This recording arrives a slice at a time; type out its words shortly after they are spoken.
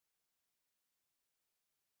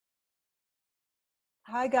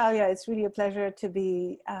Hi, Galia. It's really a pleasure to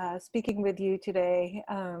be speaking with you today.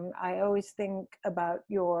 I always think about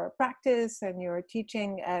your practice and your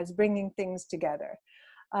teaching as bringing things together,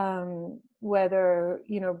 whether,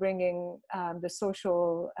 bringing the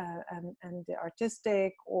social and the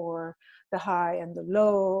artistic, or the high and the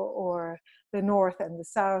low, or the north and the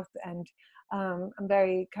south. And I'm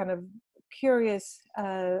very kind of curious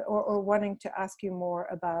or wanting to ask you more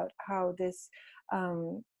about how this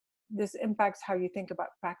impacts how you think about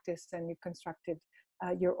practice, and you've constructed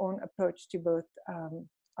your own approach to both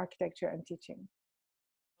architecture and teaching.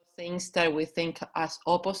 Things that we think as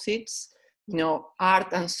opposites,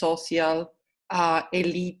 art and social,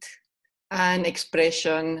 elite and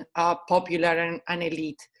expression, popular and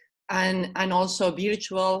elite, and also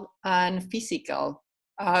virtual and physical.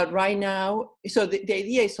 Right now, so the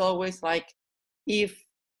idea is always like, if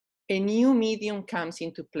a new medium comes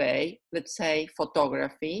into play, let's say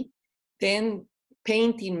photography, then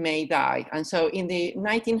painting may die. And so in the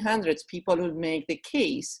 1900s, people would make the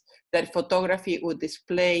case that photography would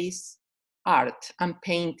displace art and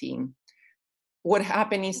painting. What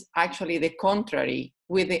happened is actually the contrary.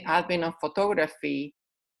 With the advent of photography,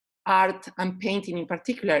 art and painting in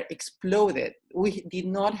particular exploded. We did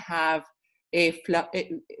not have it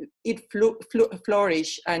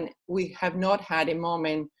flourished, and we have not had a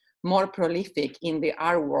moment more prolific in the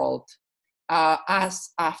art world as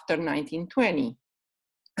after 1920.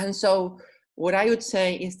 And so what I would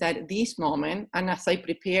say is that this moment, and as I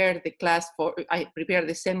prepared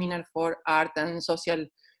the seminar for art and social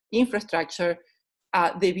infrastructure,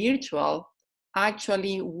 the virtual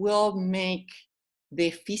actually will make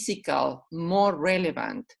the physical more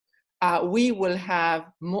relevant. We will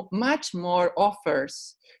have much more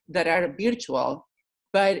offers that are virtual,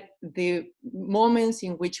 but the moments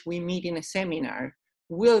in which we meet in a seminar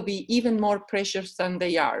will be even more precious than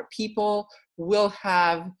they are. People will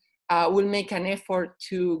make an effort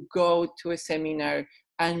to go to a seminar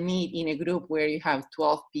and meet in a group where you have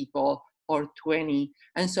 12 people or 20.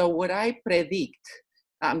 And so what I predict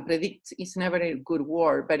is never a good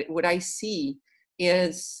word, but what I see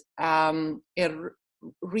is a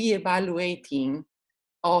reevaluating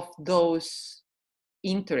of those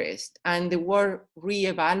interests. And the word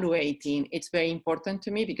reevaluating, it's very important to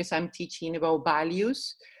me because I'm teaching about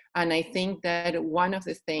values. And I think that one of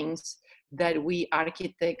the things that we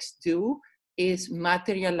architects do is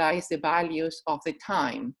materialize the values of the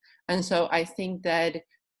time. And so I think that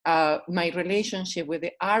my relationship with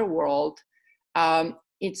the art world,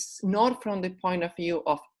 it's not from the point of view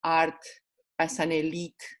of art as an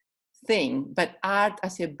elite thing, but art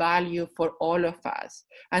as a value for all of us.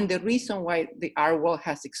 And the reason why the art world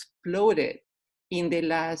has exploded in the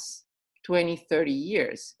last 20, 30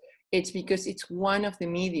 years, it's because it's one of the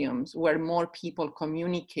mediums where more people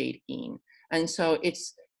communicate in. And so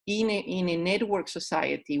it's in a network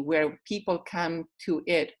society where people come to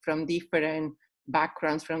it from different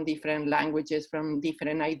backgrounds, from different languages, from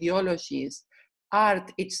different ideologies.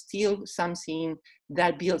 Art, it's still something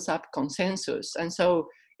that builds up consensus. And so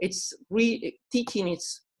teaching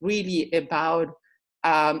is really about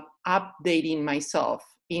updating myself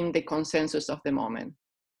in the consensus of the moment.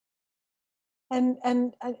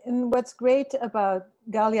 And what's great about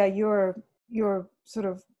Galia, your sort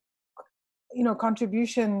of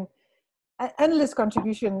contribution, endless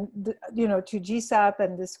contribution, to GSAPP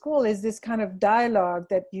and the school, is this kind of dialogue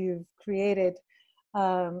that you've created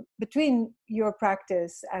between your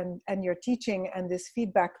practice and your teaching, and this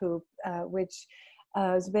feedback loop, which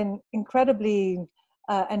has been incredibly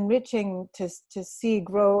enriching to see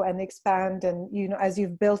grow and expand. And as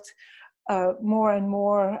you've built more and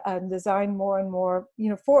more and designed more and more,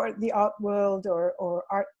 for the art world or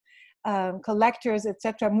art collectors,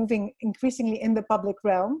 etc., moving increasingly in the public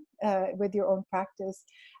realm with your own practice,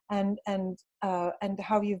 and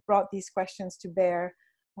how you've brought these questions to bear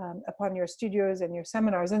upon your studios and your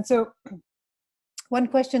seminars. And so one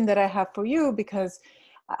question that I have for you, because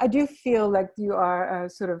I do feel like you are a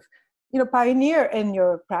sort of pioneer in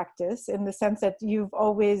your practice, in the sense that you've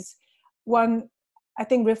always, I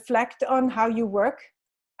think, reflect on how you work,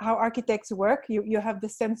 how architects work. You have the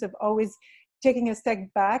sense of always taking a step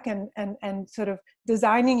back and sort of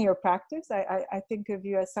designing your practice. I think of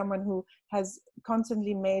you as someone who has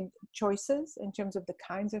constantly made choices in terms of the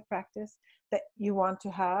kinds of practice that you want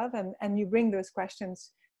to have, and you bring those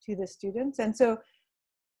questions to the students. And so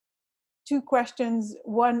two questions.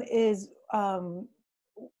 One is,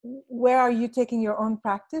 where are you taking your own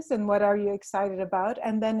practice, and what are you excited about?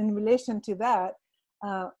 And then in relation to that,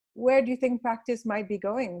 where do you think practice might be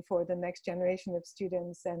going for the next generation of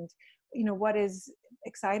students? And what is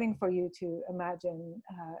exciting for you to imagine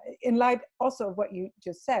in light also of what you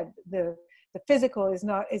just said, the physical is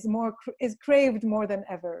craved more than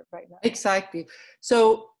ever right now. Exactly.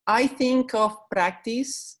 So I think of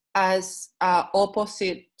practice as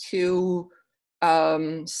opposite to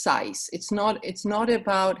size. It's not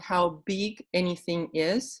about how big anything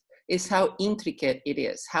is. It's how intricate it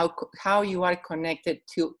is, how you are connected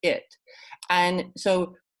to it. And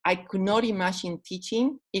so I could not imagine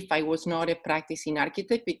teaching if I was not a practicing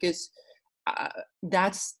architect, because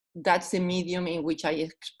that's the medium in which I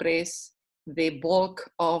express the bulk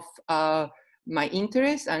of my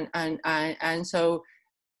interest. And so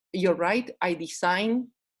you're right, I designed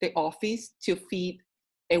the office to fit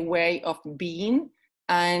a way of being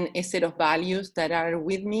and a set of values that are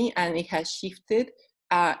with me, and it has shifted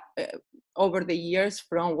over the years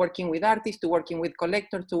from working with artists to working with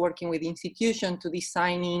collectors to working with institutions to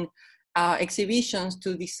designing exhibitions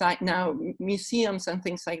to design now museums and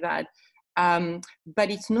things like that. But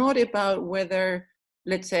it's not about whether,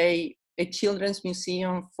 let's say, a children's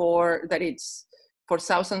museum it's for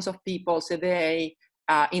thousands of people a day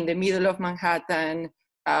in the middle of Manhattan,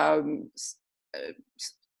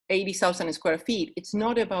 80,000 square feet. It's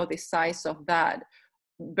not about the size of that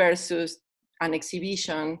versus an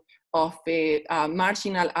exhibition of a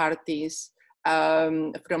marginal artist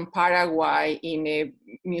from Paraguay in a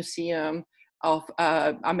museum of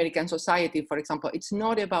American society, for example. It's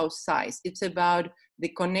not about size. It's about the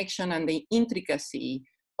connection and the intricacy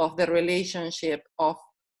of the relationship of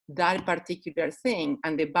that particular thing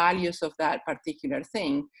and the values of that particular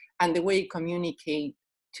thing and the way you communicate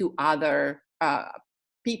to other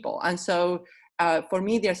people. And so for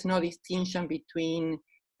me, there's no distinction between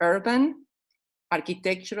urban,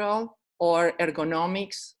 architectural, or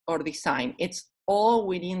ergonomics or design. It's all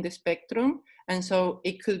within the spectrum. And so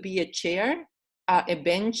it could be a chair, a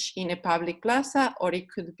bench in a public plaza, or it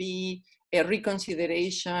could be a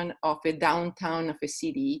reconsideration of a downtown of a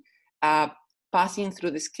city, passing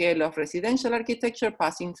through the scale of residential architecture,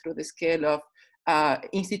 passing through the scale of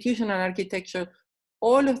institutional architecture.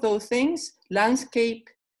 All of those things, landscape,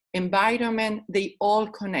 environment, they all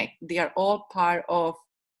connect. They are all part of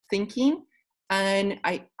thinking. And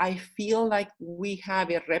I feel like we have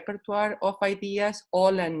a repertoire of ideas,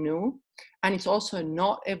 all are new. And it's also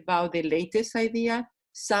not about the latest idea.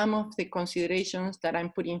 Some of the considerations that I'm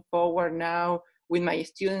putting forward now with my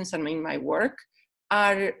students and in my work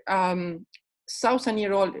are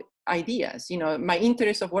 1,000-year-old ideas. My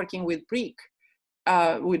interest of working with bricks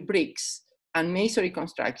and masonry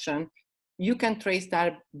construction, you can trace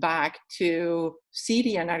that back to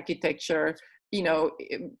Syrian architecture,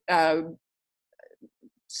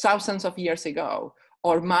 thousands of years ago,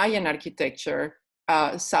 or Mayan architecture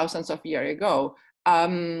thousands of years ago.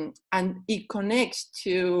 And it connects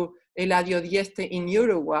to Eladio Dieste in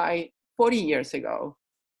Uruguay 40 years ago.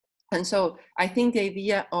 And so I think the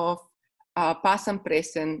idea of past and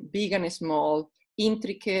present, big and small,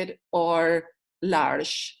 intricate or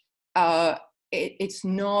large, it's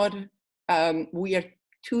not, we are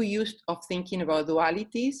too used of thinking about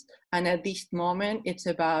dualities. And at this moment, it's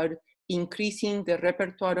about increasing the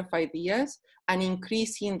repertoire of ideas and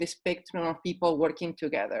increasing the spectrum of people working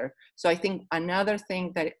together. So I think another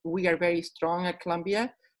thing that we are very strong at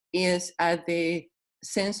Columbia is at the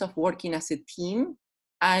sense of working as a team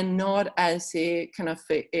and not as a kind of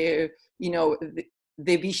the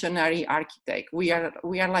visionary architect. We are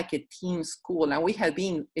like a team school, and we have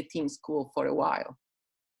been a team school for a while.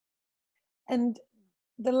 And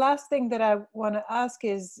the last thing that I want to ask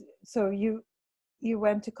is, so you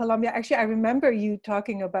went to Columbia. Actually, I remember you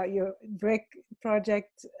talking about your brick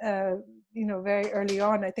project, very early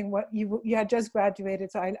on. I think what you had just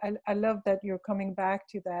graduated. So I love that you're coming back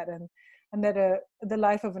to that, and that the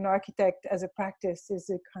life of an architect as a practice is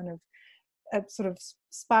a kind of a sort of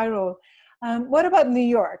spiral. What about New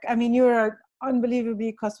York? I mean, you're an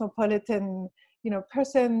unbelievably cosmopolitan,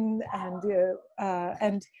 person, and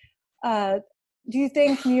do you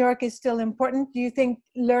think New York is still important? Do you think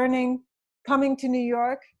coming to New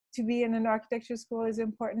York to be in an architecture school is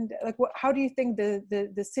important? Like, how do you think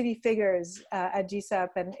the city figures at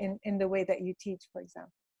GSAPP and in the way that you teach, for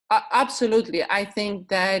example? Absolutely. I think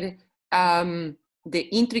that the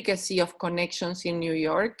intricacy of connections in New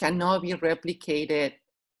York cannot be replicated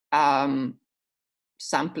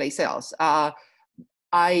someplace else.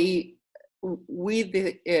 With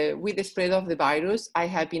the spread of the virus, I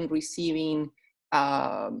have been receiving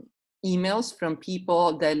emails from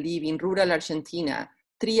people that live in rural Argentina,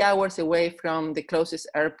 3 hours away from the closest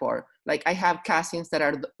airport. Like, I have cousins that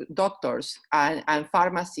are doctors and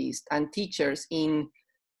pharmacists and teachers in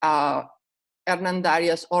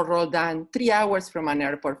Hernandarias or Roldan, 3 hours from an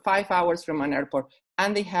airport, 5 hours from an airport,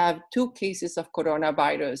 and they have 2 cases of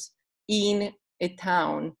coronavirus in a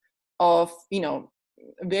town of,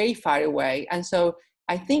 very far away. And so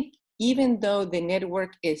I think even though the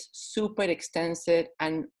network is super extensive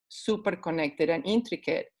and super connected and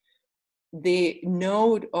intricate, the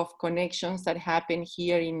node of connections that happen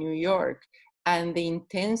here in New York and the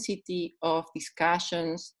intensity of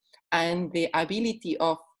discussions and the ability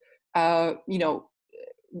of,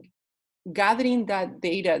 gathering that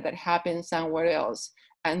data that happens somewhere else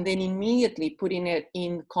and then immediately putting it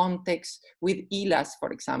in context with ILAS,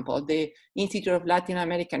 for example, the Institute of Latin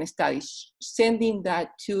American Studies, sending that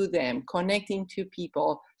to them, connecting to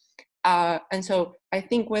people. And so I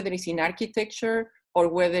think whether it's in architecture or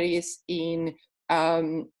whether it's in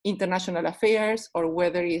international affairs or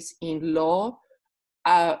whether it's in law,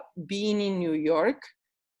 being in New York,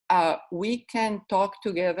 we can talk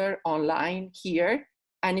together online here,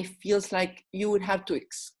 and it feels like you would have to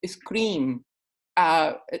scream,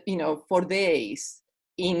 for days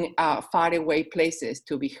in faraway places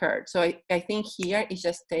to be heard. So I think here it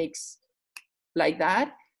just takes like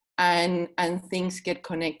that, and things get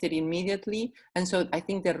connected immediately. And so I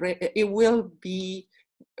think it will be,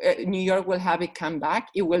 New York will have a comeback.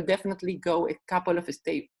 It will definitely go a couple of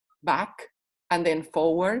steps back and then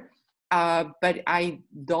forward. But I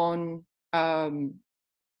don't,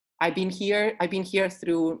 I've been here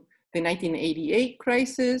through the 1988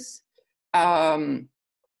 crisis, 9/11,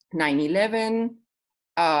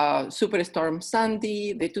 Superstorm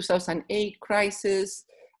Sandy, the 2008 crisis,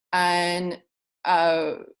 and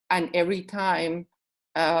every time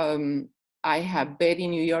I have been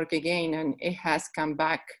in New York again, and it has come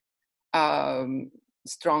back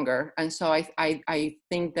stronger. And so I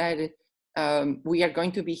think that we are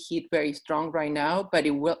going to be hit very strong right now, but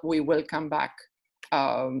we will come back,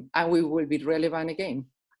 and we will be relevant again.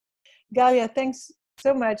 Galia, thanks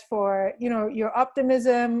so much for your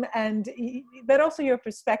optimism but also your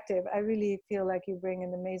perspective. I really feel like you bring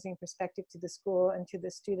an amazing perspective to the school and to the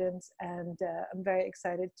students, and I'm very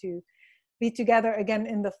excited to be together again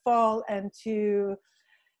in the fall and to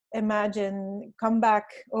imagine come back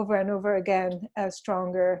over and over again as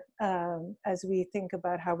stronger as we think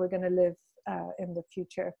about how we're going to live in the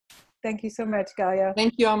future. Thank you so much, Galia.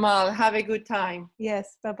 Thank you, Amal. Have a good time.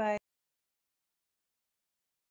 Yes, bye-bye.